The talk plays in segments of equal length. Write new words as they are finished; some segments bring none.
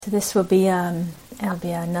So this will be it'll be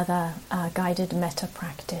another guided metta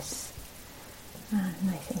practice, and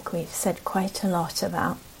I think we've said quite a lot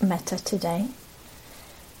about metta today.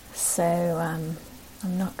 So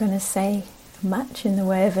I'm not going to say much in the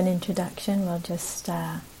way of an introduction. We'll just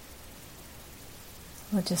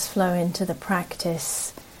flow into the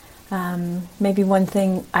practice. Maybe one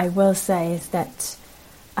thing I will say is that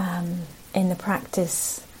in the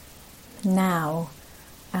practice now,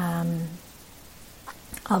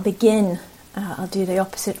 I'll do the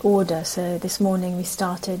opposite order. So this morning we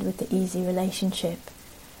started with the easy relationship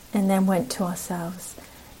and then went to ourselves.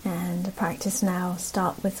 And the practice now,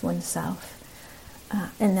 start with oneself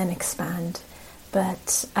and then expand.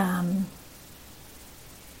 But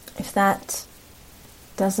if that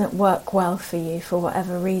doesn't work well for you for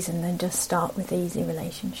whatever reason, then just start with the easy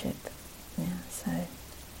relationship. Yeah, so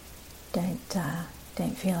don't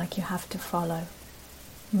feel like you have to follow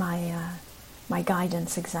my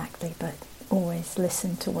guidance exactly, but always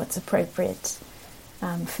listen to what's appropriate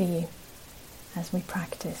for you as we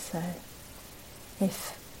practice. So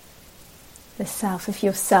if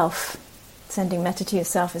yourself, sending metta to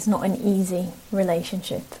yourself is not an easy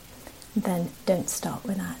relationship, then don't start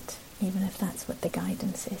with that, even if that's what the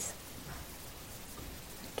guidance is.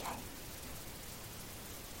 Okay.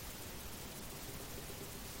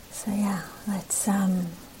 So yeah, let's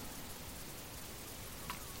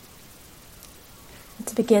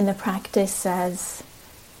begin the practice as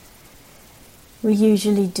we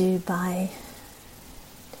usually do, by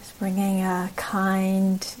just bringing a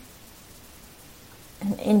kind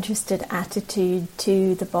and interested attitude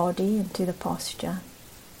to the body and to the posture.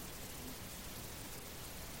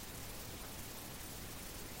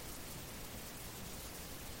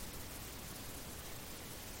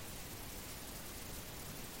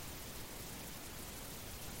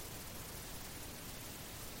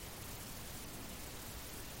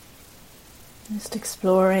 Just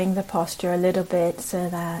exploring the posture a little bit so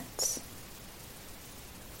that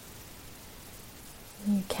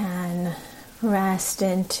you can rest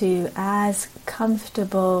into as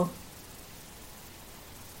comfortable,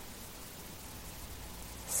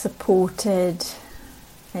 supported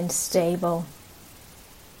and stable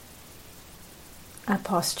a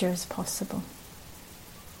posture as possible.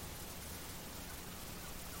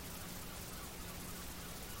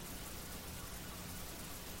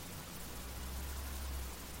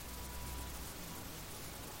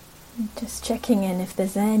 Just checking in if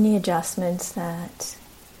there's any adjustments that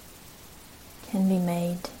can be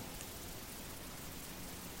made.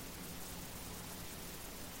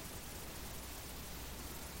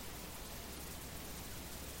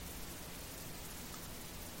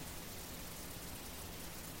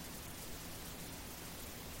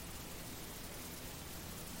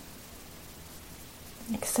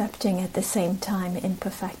 Accepting at the same time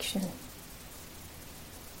imperfection.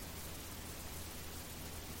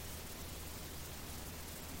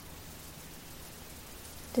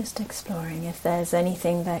 Just exploring if there's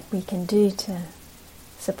anything that we can do to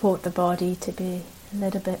support the body to be a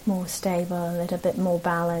little bit more stable, a little bit more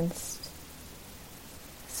balanced,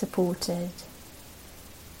 supported.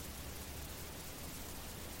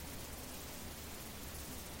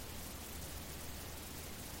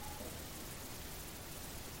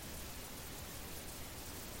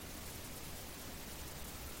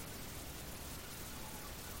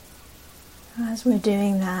 As we're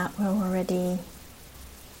doing that, we're already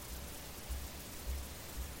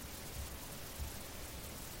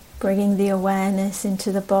bringing the awareness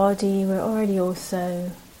into the body. We're already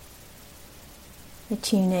also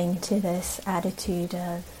attuning to this attitude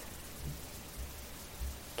of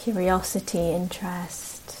curiosity,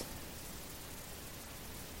 interest,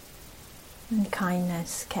 and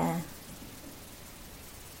kindness, care.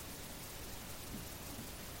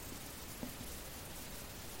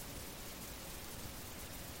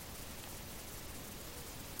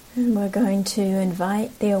 And we're going to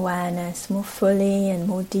invite the awareness more fully and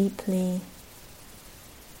more deeply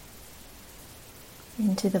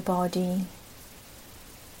into the body.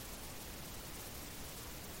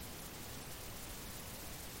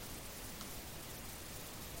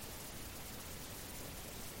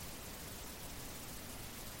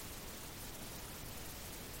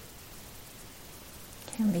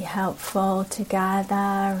 Can be helpful to gather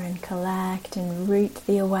and collect and root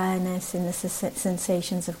the awareness in the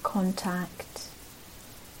sensations of contact.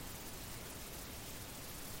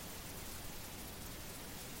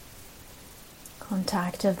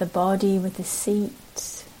 Contact of the body with the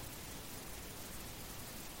seat.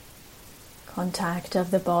 Contact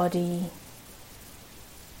of the body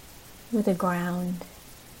with the ground.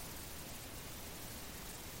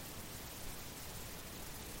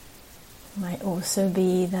 Might also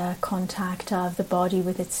be the contact of the body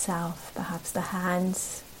with itself, perhaps the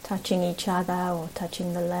hands touching each other or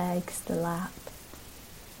touching the legs, the lap.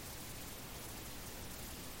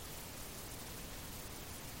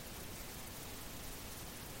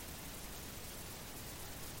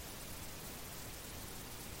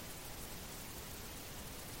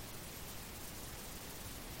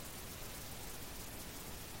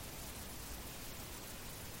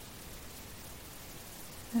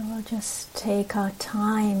 And we'll just take our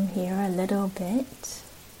time here a little bit.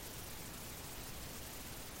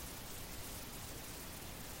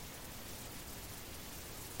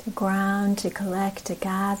 To ground, to collect, to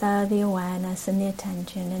gather the awareness and the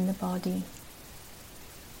attention in the body.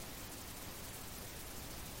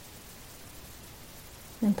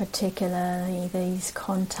 In particular, these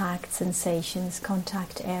contact sensations,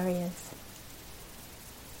 contact areas.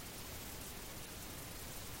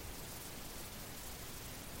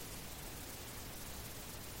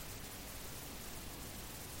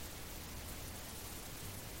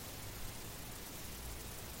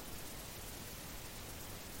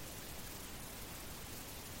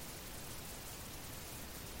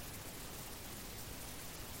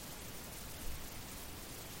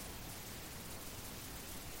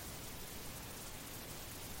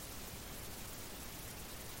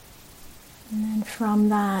 And then from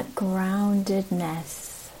that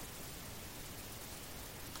groundedness,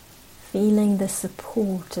 feeling the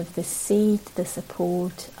support of the seat, the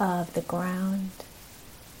support of the ground.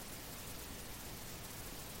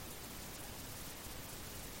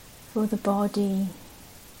 For the body.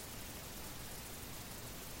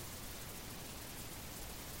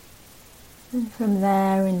 And from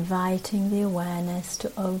there, inviting the awareness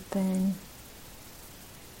to open.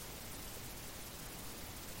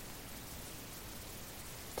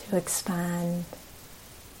 To expand.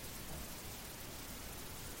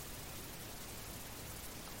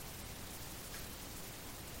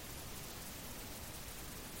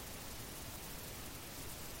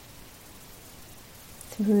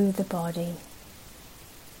 Through the body.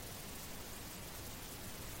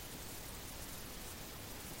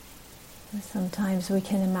 Sometimes we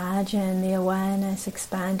can imagine the awareness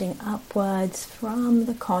expanding upwards from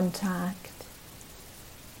the contact,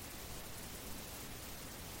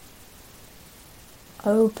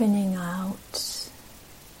 opening out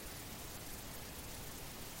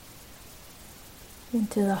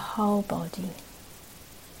into the whole body.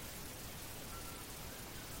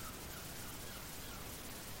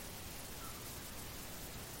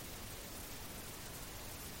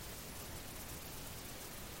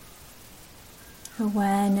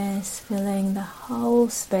 Awareness filling the whole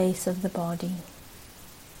space of the body.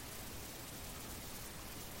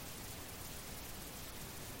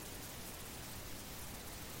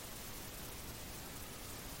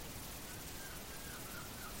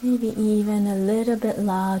 Maybe even a little bit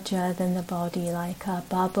larger than the body, like a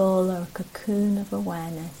bubble or a cocoon of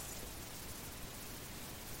awareness.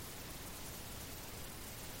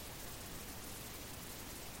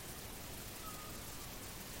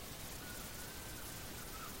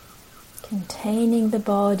 Containing the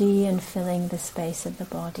body and filling the space of the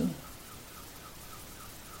body.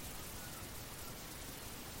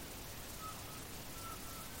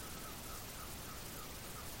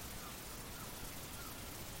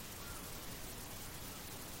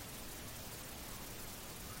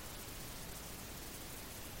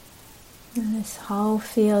 And this whole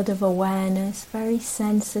field of awareness, very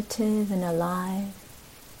sensitive and alive.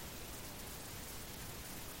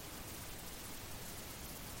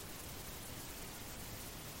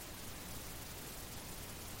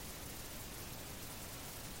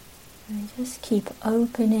 And just keep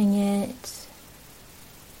opening it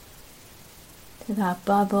to that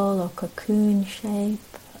bubble or cocoon shape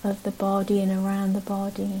of the body and around the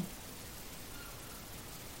body.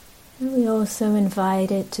 And we also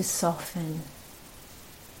invite it to soften.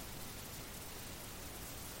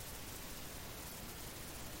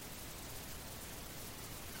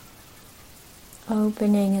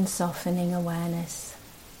 Opening and softening awareness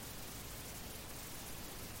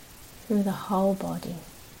through the whole body.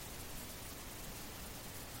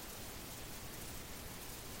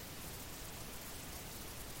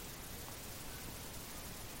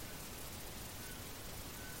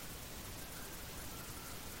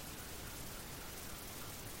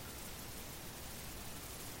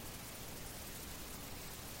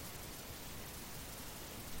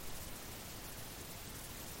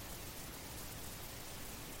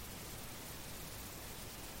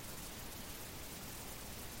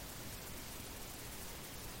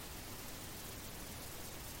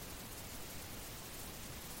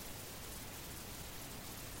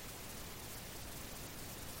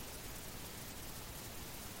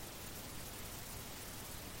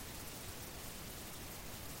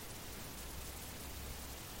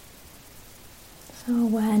 So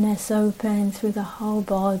awareness open through the whole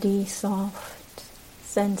body, soft,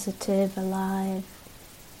 sensitive, alive.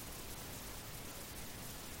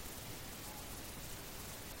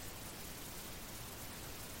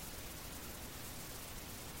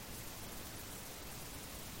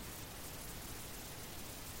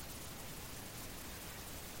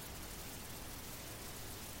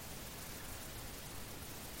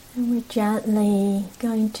 And we're gently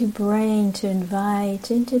going to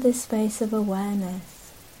invite into this space of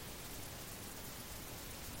awareness.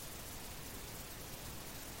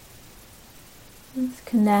 Let's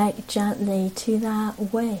connect gently to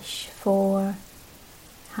that wish for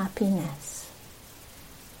happiness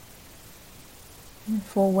and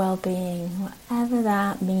for well-being, whatever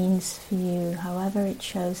that means for you, however it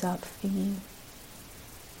shows up for you.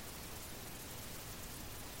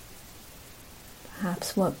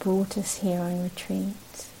 Perhaps what brought us here on retreat.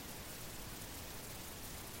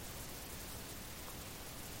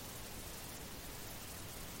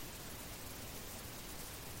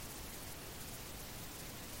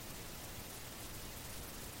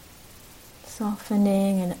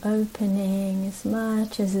 Softening and opening as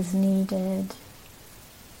much as is needed.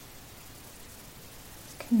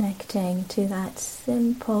 Connecting to that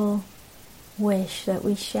simple wish that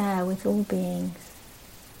we share with all beings.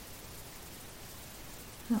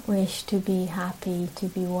 That wish to be happy, to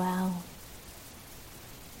be well.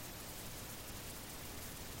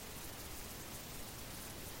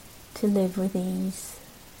 To live with ease.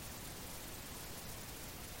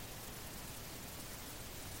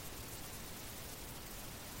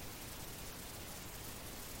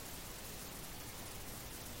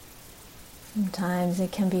 Sometimes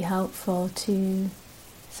it can be helpful to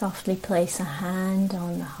softly place a hand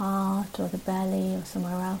on the heart or the belly or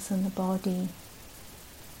somewhere else in the body.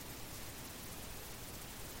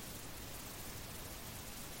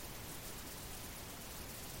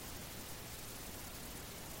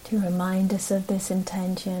 To remind us of this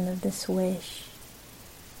intention, of this wish.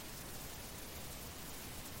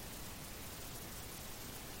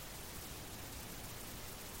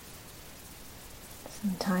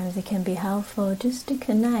 Sometimes it can be helpful just to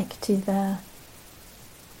connect to the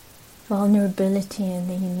vulnerability and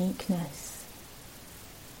the uniqueness.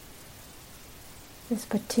 This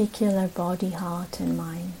particular body, heart and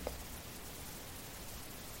mind.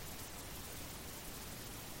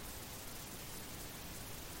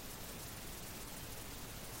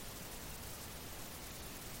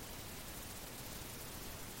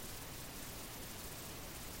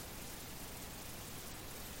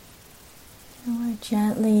 We're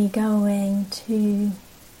gently going to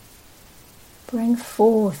bring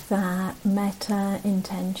forth that metta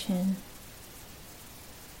intention.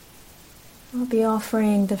 I'll be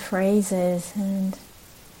offering the phrases and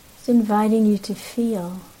just inviting you to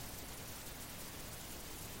feel.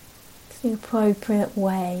 It's the appropriate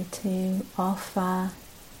way to offer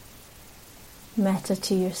metta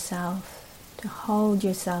to yourself, to hold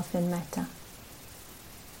yourself in metta.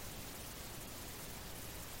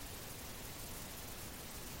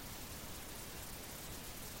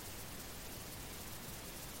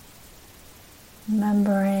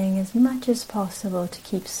 Remembering as much as possible to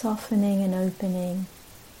keep softening and opening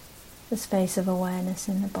the space of awareness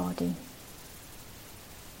in the body.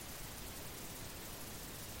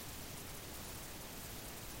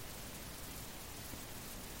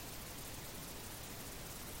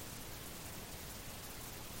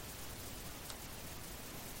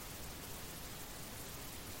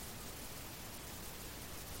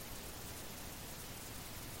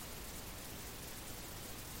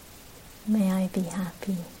 May I be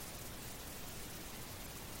happy.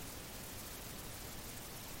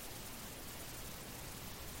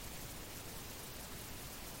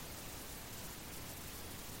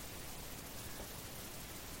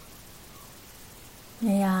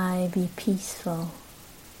 May I be peaceful.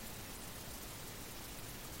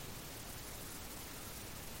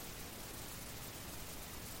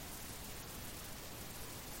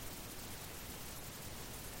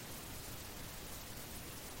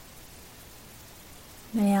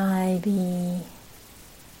 May I be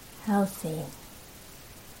healthy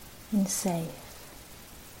and safe.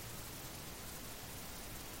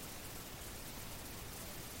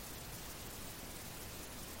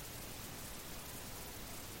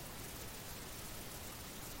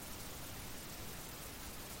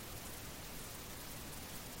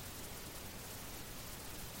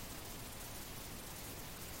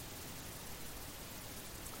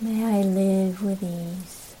 May I live with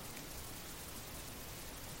ease.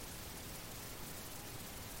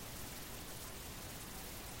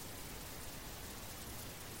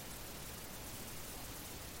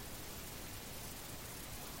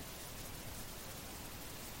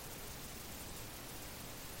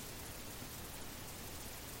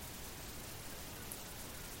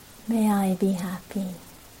 May I be happy.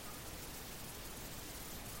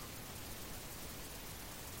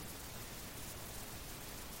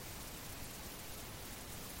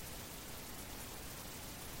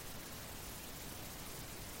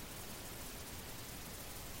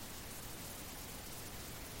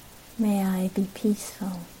 May I be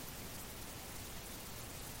peaceful.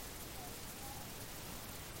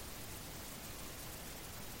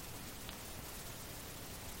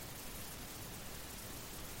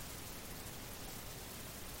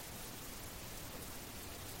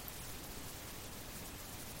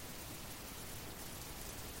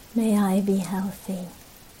 May I be healthy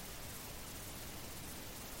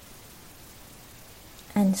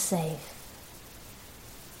and safe.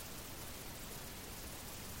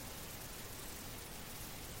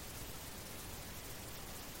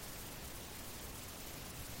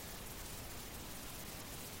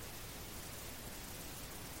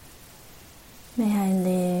 May I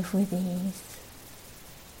live with ease.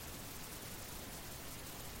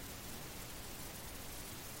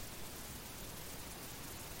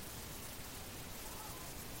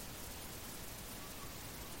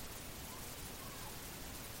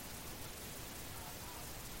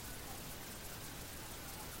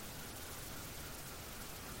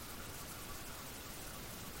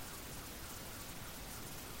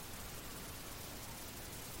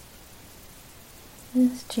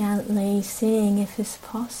 Just gently seeing if it's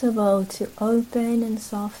possible to open and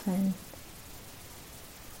soften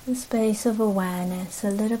the space of awareness a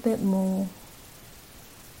little bit more,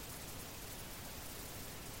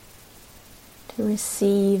 to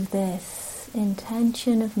receive this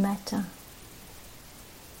intention of metta,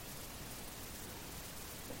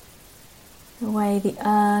 the way the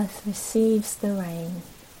earth receives the rain.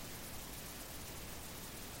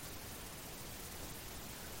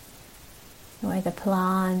 The way the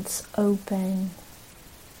plants open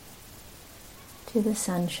to the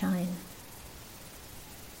sunshine.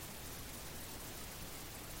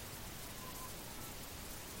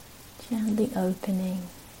 Gently opening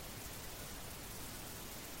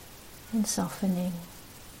and softening.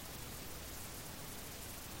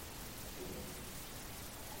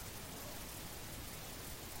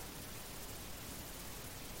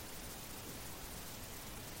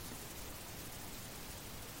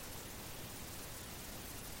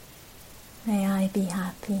 May I be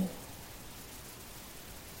happy.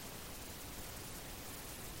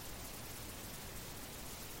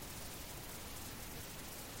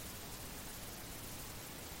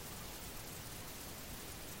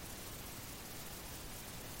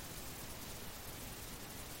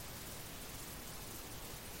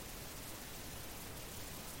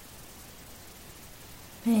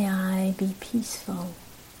 May I be peaceful.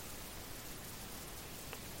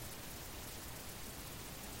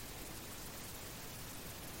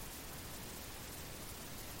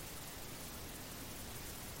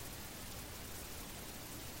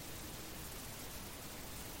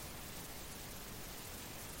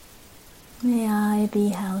 May I be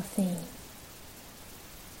healthy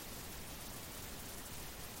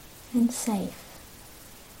and safe.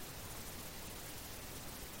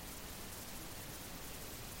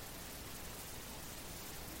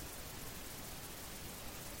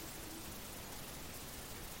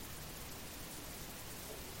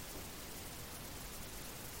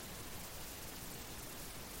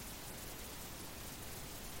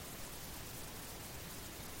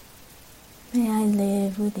 May I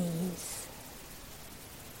live with ease.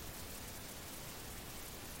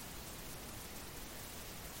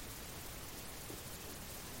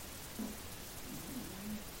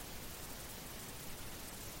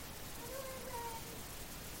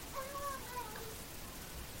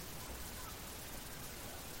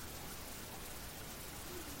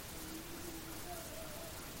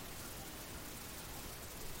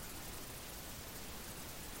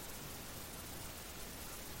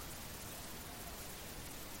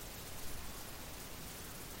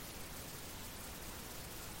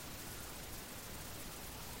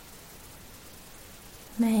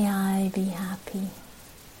 May I be happy.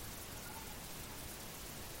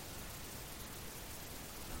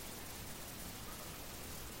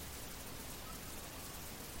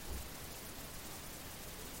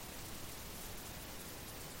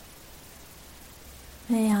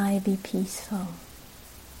 May I be peaceful.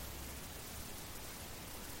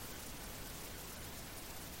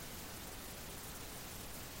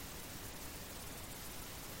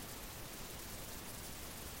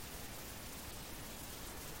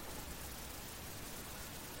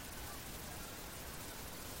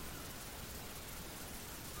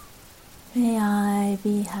 May I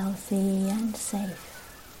be healthy and safe.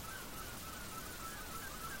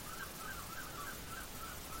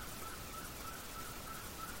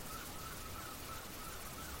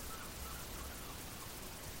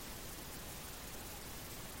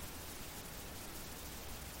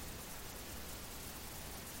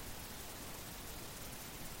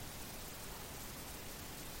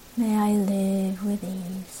 May I live with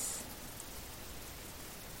ease.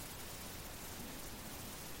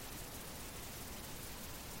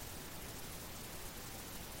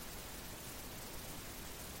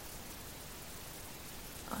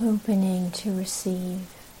 Opening to receive.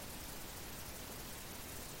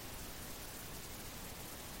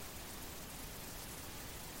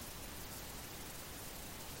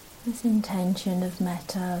 This intention of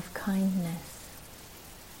metta, of kindness,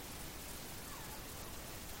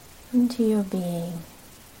 into your being.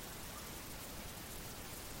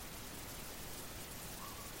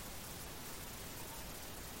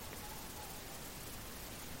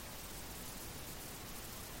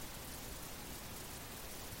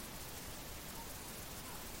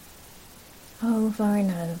 Over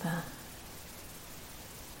and over.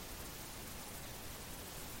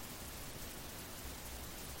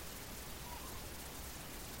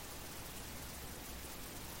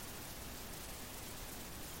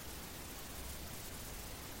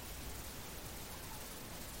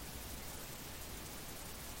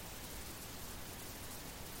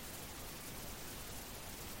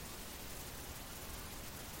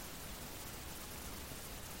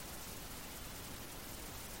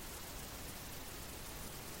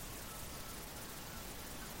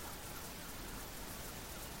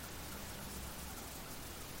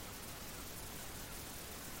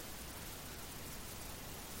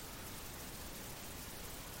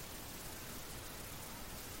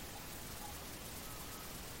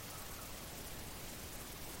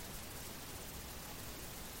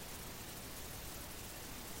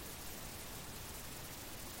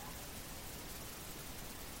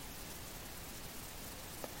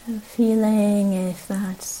 Feeling, if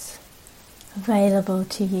that's available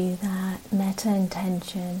to you, that metta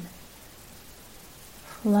intention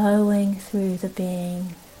flowing through the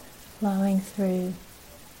being, flowing through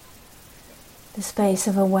the space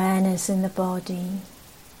of awareness in the body.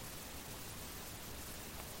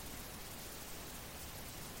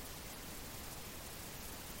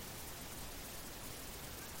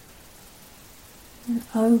 And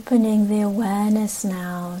opening the awareness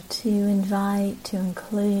now to invite, to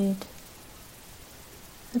include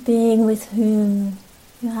the being with whom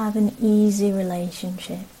you have an easy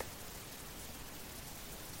relationship.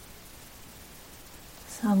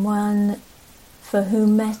 Someone for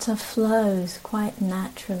whom metta flows quite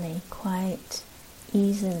naturally, quite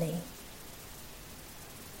easily.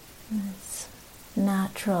 It's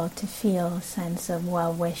natural to feel a sense of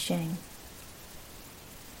well-wishing,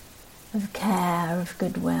 of care, of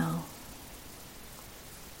goodwill.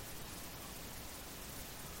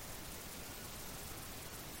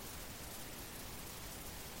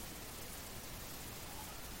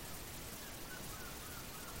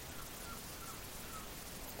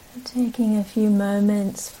 Taking a few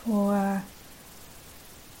moments for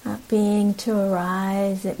that being to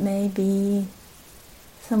arise. It may be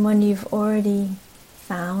someone you've already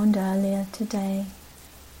found earlier today.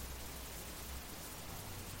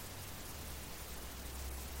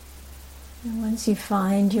 And once you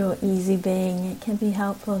find your easy being, it can be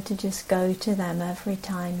helpful to just go to them every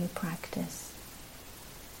time you practice,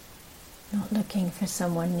 not looking for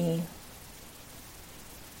someone new.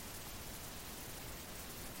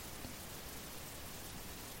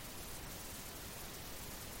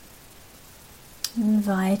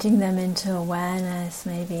 Inviting them into awareness,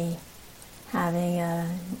 maybe having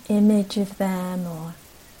an image of them or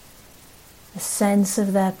a sense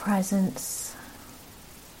of their presence.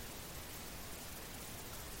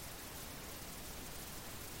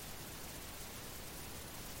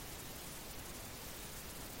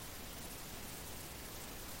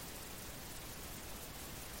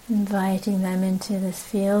 Inviting them into this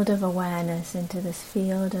field of awareness, into this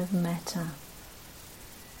field of metta.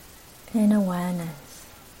 In awareness,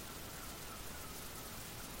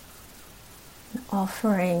 and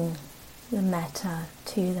offering the metta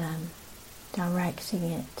to them, directing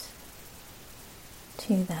it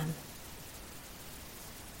to them.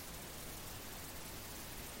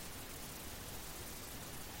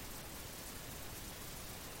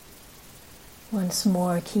 Once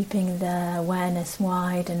more, keeping the awareness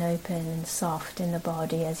wide and open and soft in the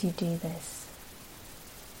body as you do this.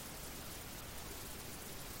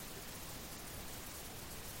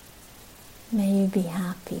 May you be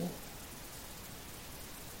happy.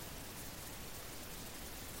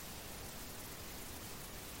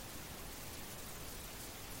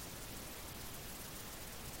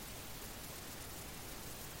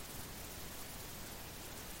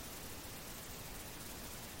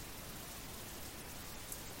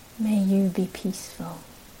 May you be peaceful.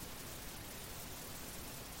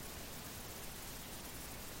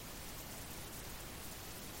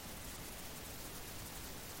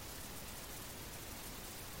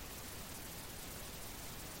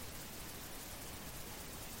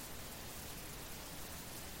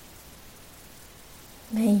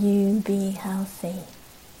 May you be healthy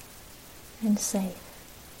and safe.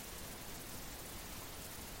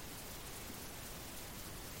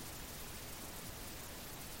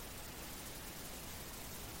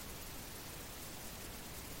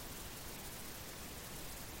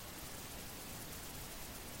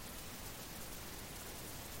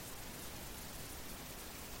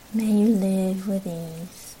 May you live with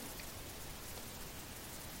ease.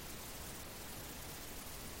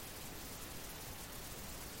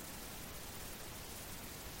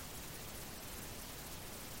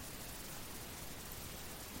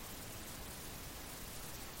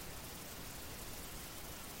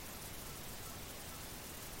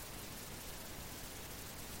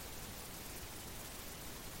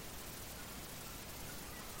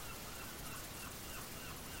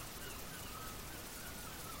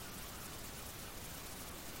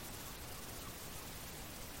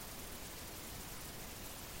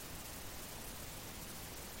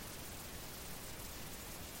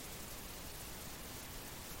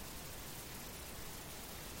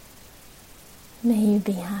 May you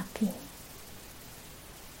be happy.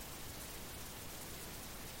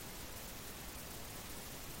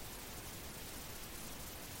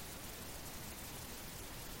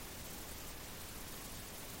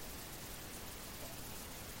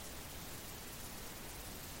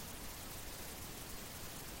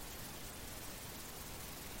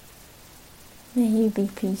 May you be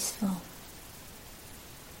peaceful.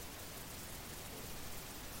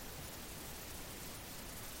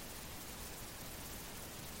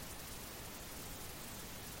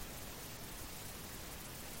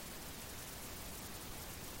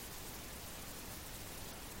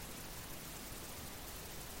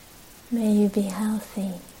 May you be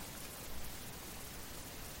healthy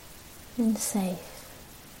and safe.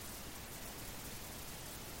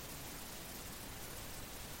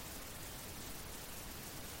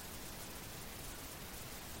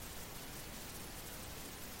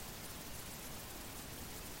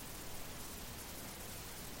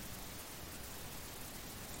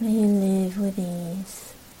 May you live with ease.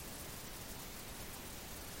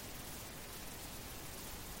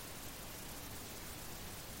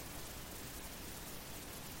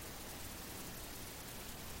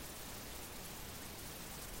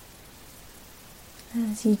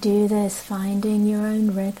 As you do this, finding your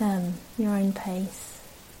own rhythm, your own pace,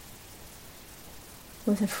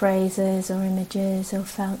 with the phrases or images or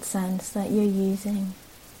felt sense that you're using.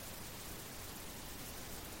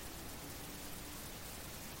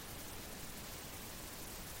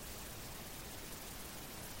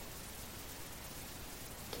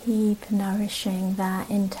 Keep nourishing that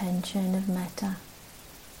intention of metta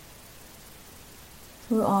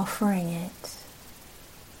through offering it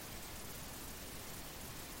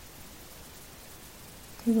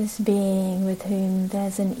to this being with whom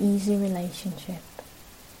there's an easy relationship.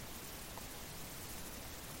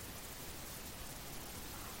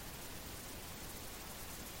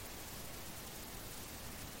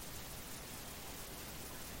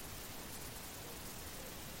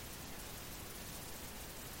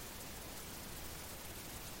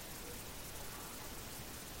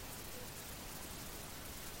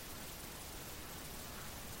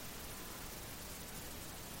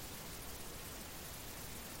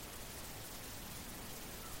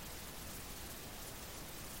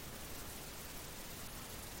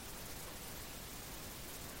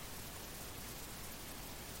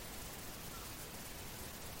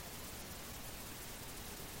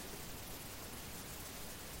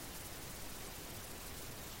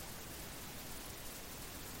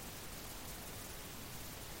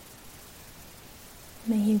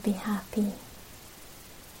 May you be happy.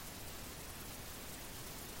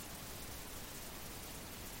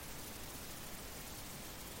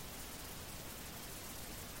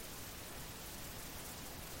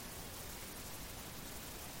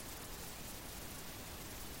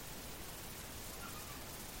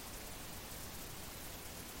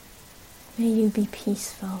 May you be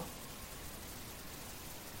peaceful.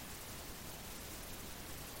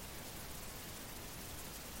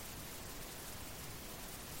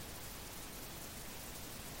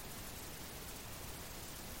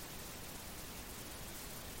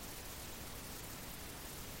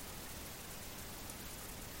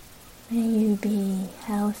 May you be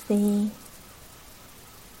healthy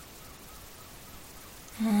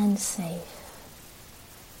and safe.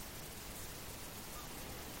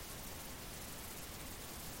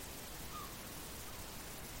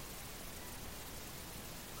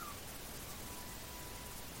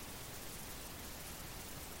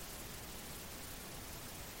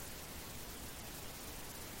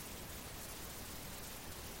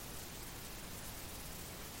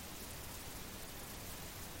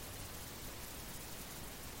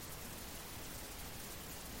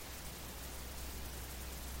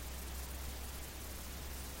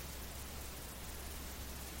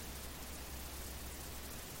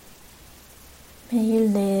 May you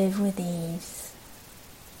live with ease.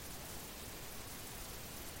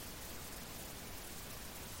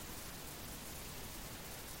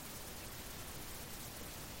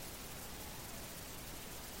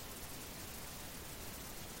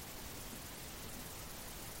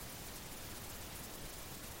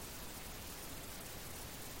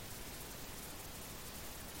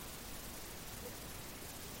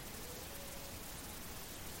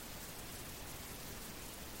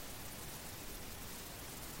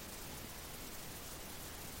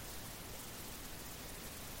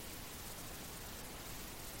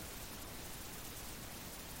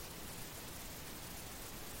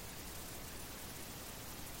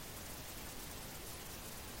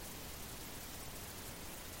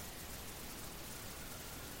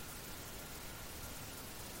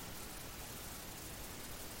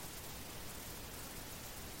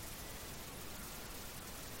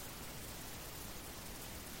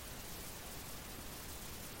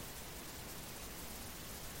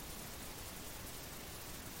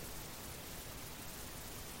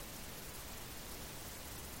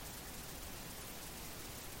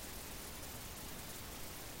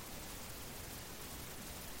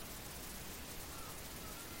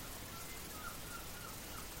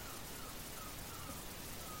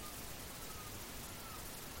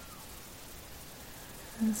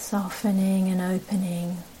 And softening and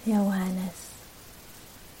opening the awareness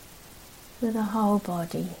to the whole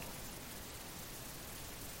body.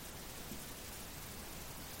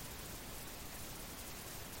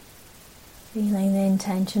 Feeling the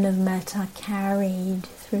intention of metta carried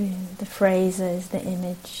through the phrases, the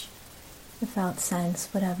image, the felt sense,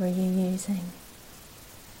 whatever you're using.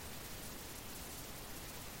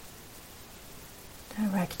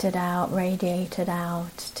 Directed out, radiated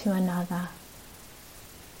out to another.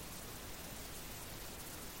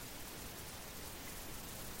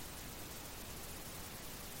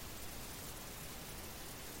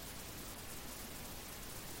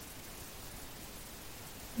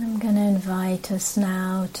 I'm going to invite us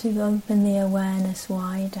now to open the awareness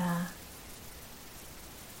wider.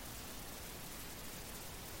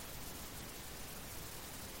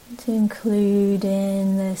 To include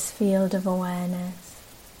in this field of awareness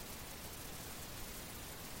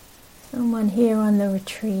someone here on the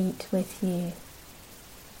retreat with you.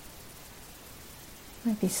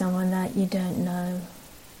 Might be someone that you don't know.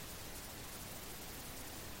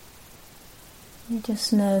 You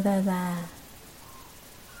just know they're there,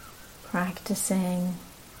 practicing,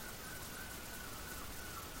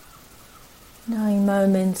 knowing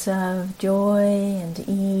moments of joy and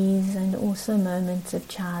ease and also moments of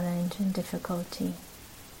challenge and difficulty.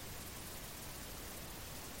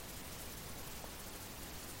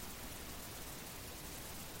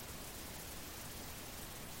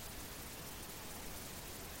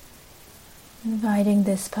 Inviting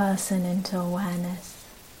this person into awareness.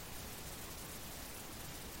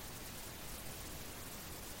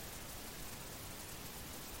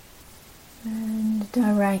 And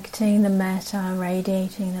directing the metta,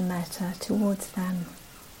 radiating the metta towards them.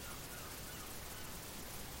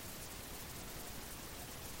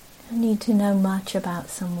 You don't need to know much about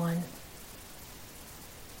someone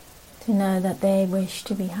to know that they wish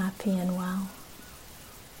to be happy and well,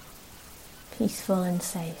 peaceful and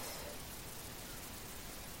safe.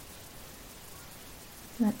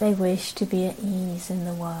 That they wish to be at ease in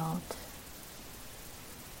the world.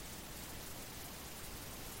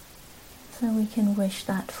 So we can wish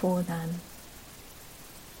that for them.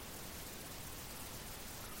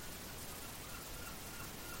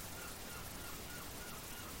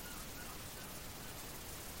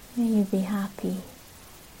 May you be happy.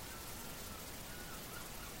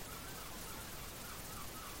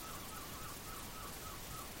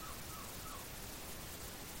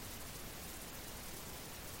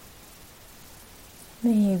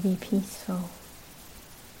 May you be peaceful.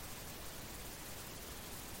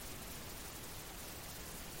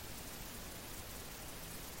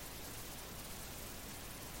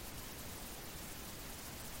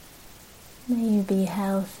 May you be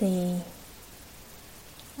healthy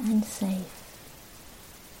and safe.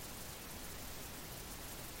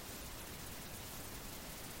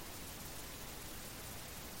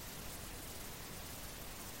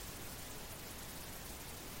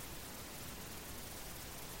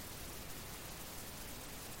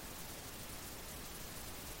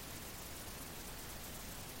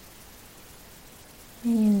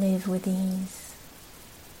 May you live with ease.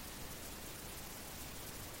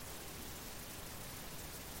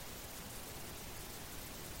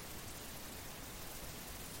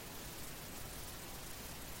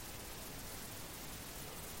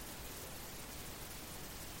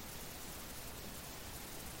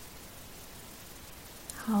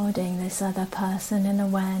 holding this other person in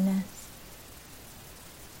awareness.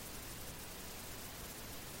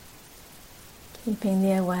 Keeping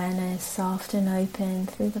the awareness soft and open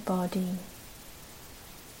through the body.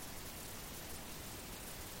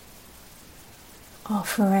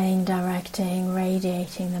 Offering, directing,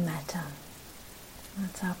 radiating the metta.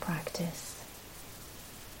 That's our practice.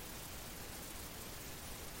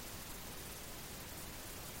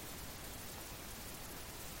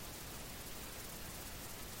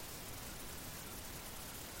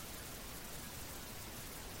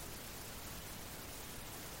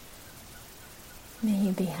 May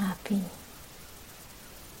you be happy.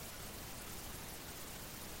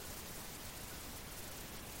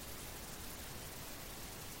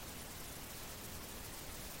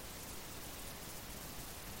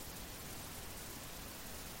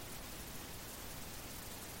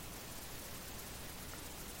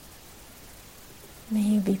 May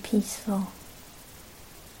you be peaceful.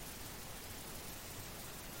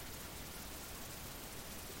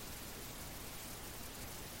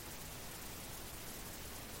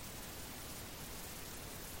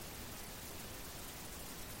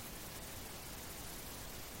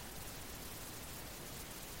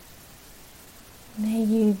 May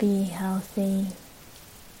you be healthy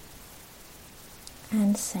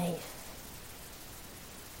and safe.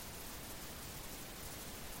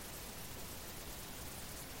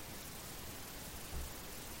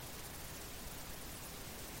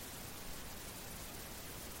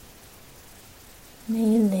 May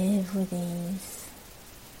you live with ease.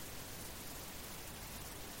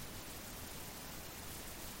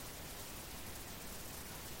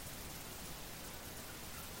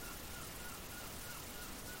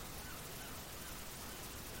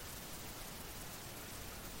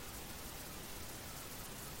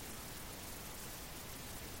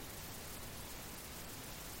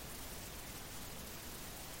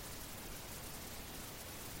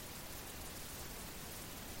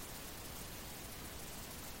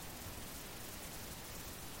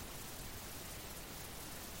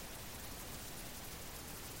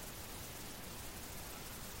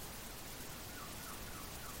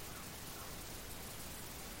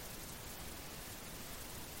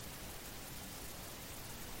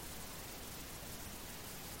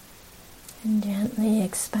 And gently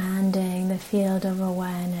expanding the field of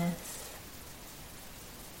awareness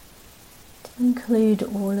to include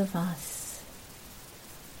all of us,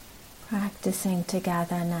 practicing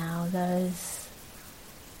together now, those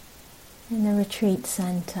in the retreat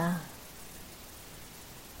center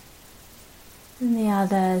and the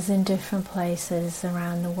others in different places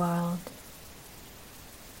around the world.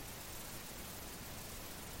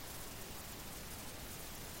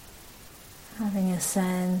 Having a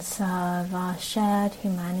sense of our shared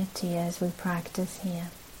humanity as we practice here.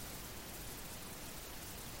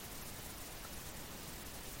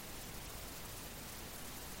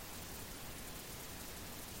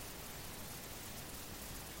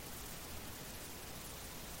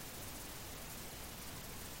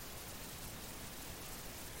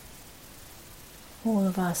 All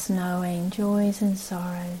of us knowing joys and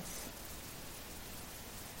sorrows,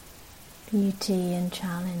 beauty and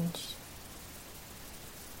challenge.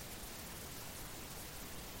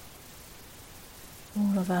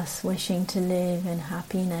 All of us wishing to live in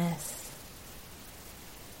happiness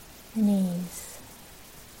and ease.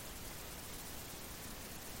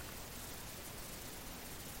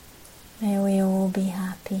 May we all be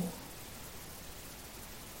happy.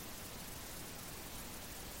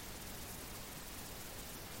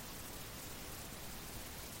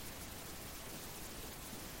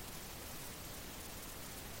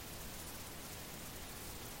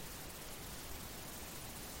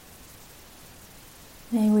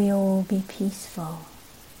 May we all be peaceful.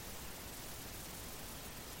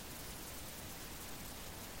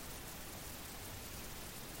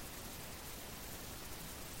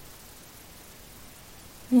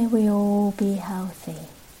 May we all be healthy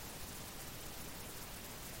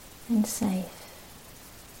and safe.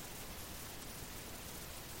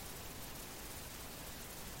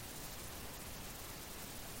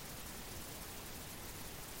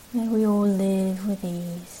 May we all live with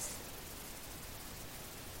ease.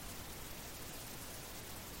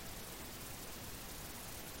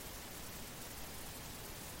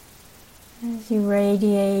 As you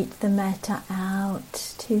radiate the metta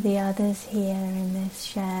out to the others here in this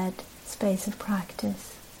shared space of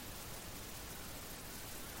practice,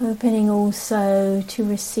 opening also to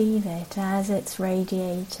receive it as it's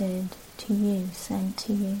radiated to you, sent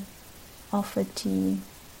to you, offered to you,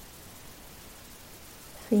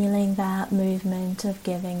 feeling that movement of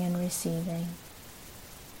giving and receiving.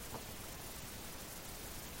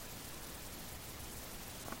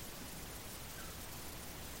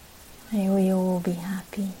 May we all be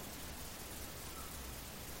happy.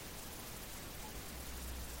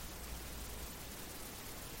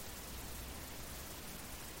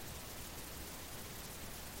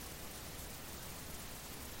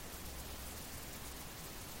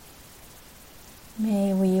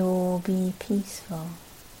 May we all be peaceful.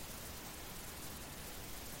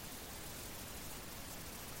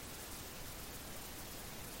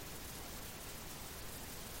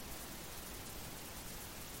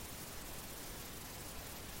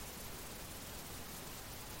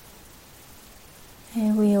 May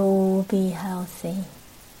we all be healthy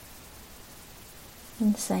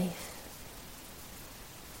and safe.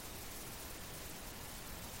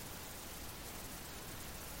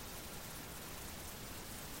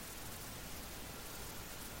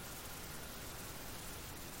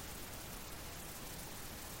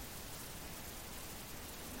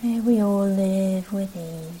 May we all live with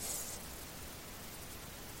ease.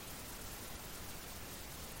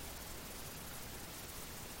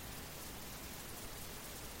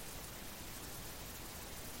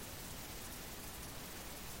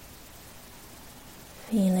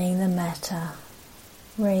 Feeling the metta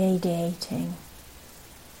radiating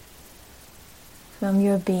from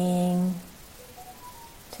your being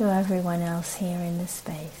to everyone else here in the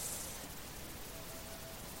space.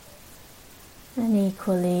 And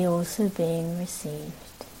equally also being received.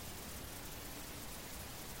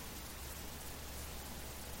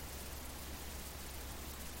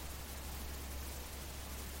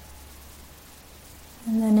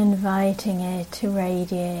 And then inviting it to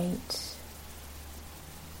radiate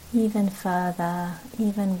even further,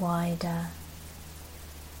 even wider.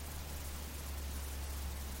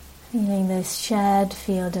 Feeling this shared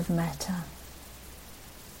field of metta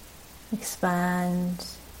expand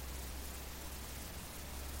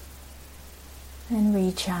and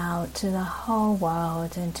reach out to the whole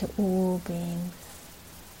world and to all beings.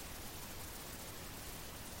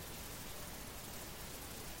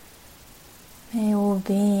 May all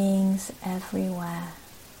beings everywhere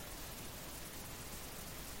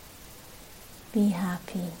be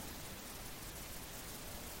happy.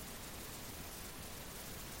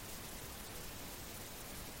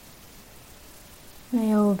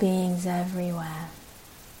 May all beings everywhere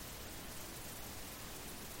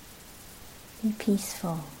be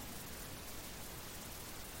peaceful.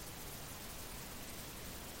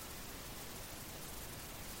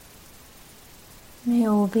 May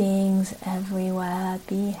all beings everywhere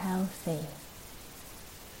be healthy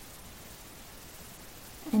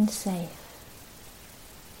and safe.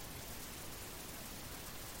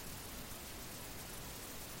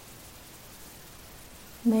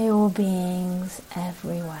 May all beings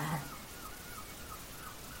everywhere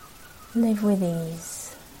live with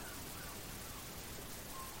ease.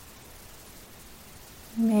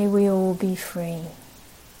 May we all be free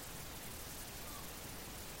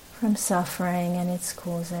from suffering and its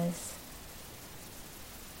causes.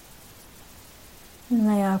 And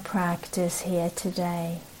may our practice here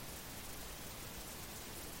today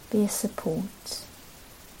be a support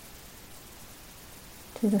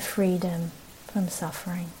to the freedom from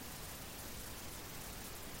suffering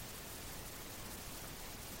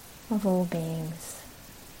of all beings.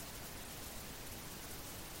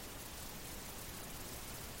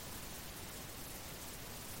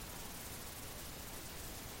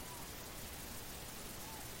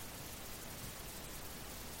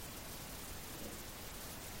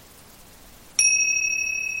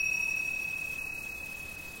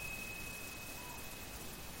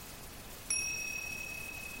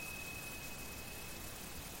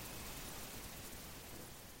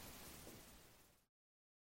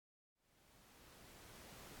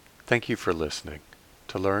 Thank you for listening.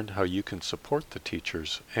 To learn how you can support the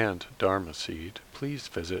teachers and Dharma Seed, please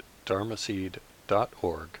visit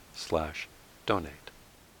dharmaseed.org/donate.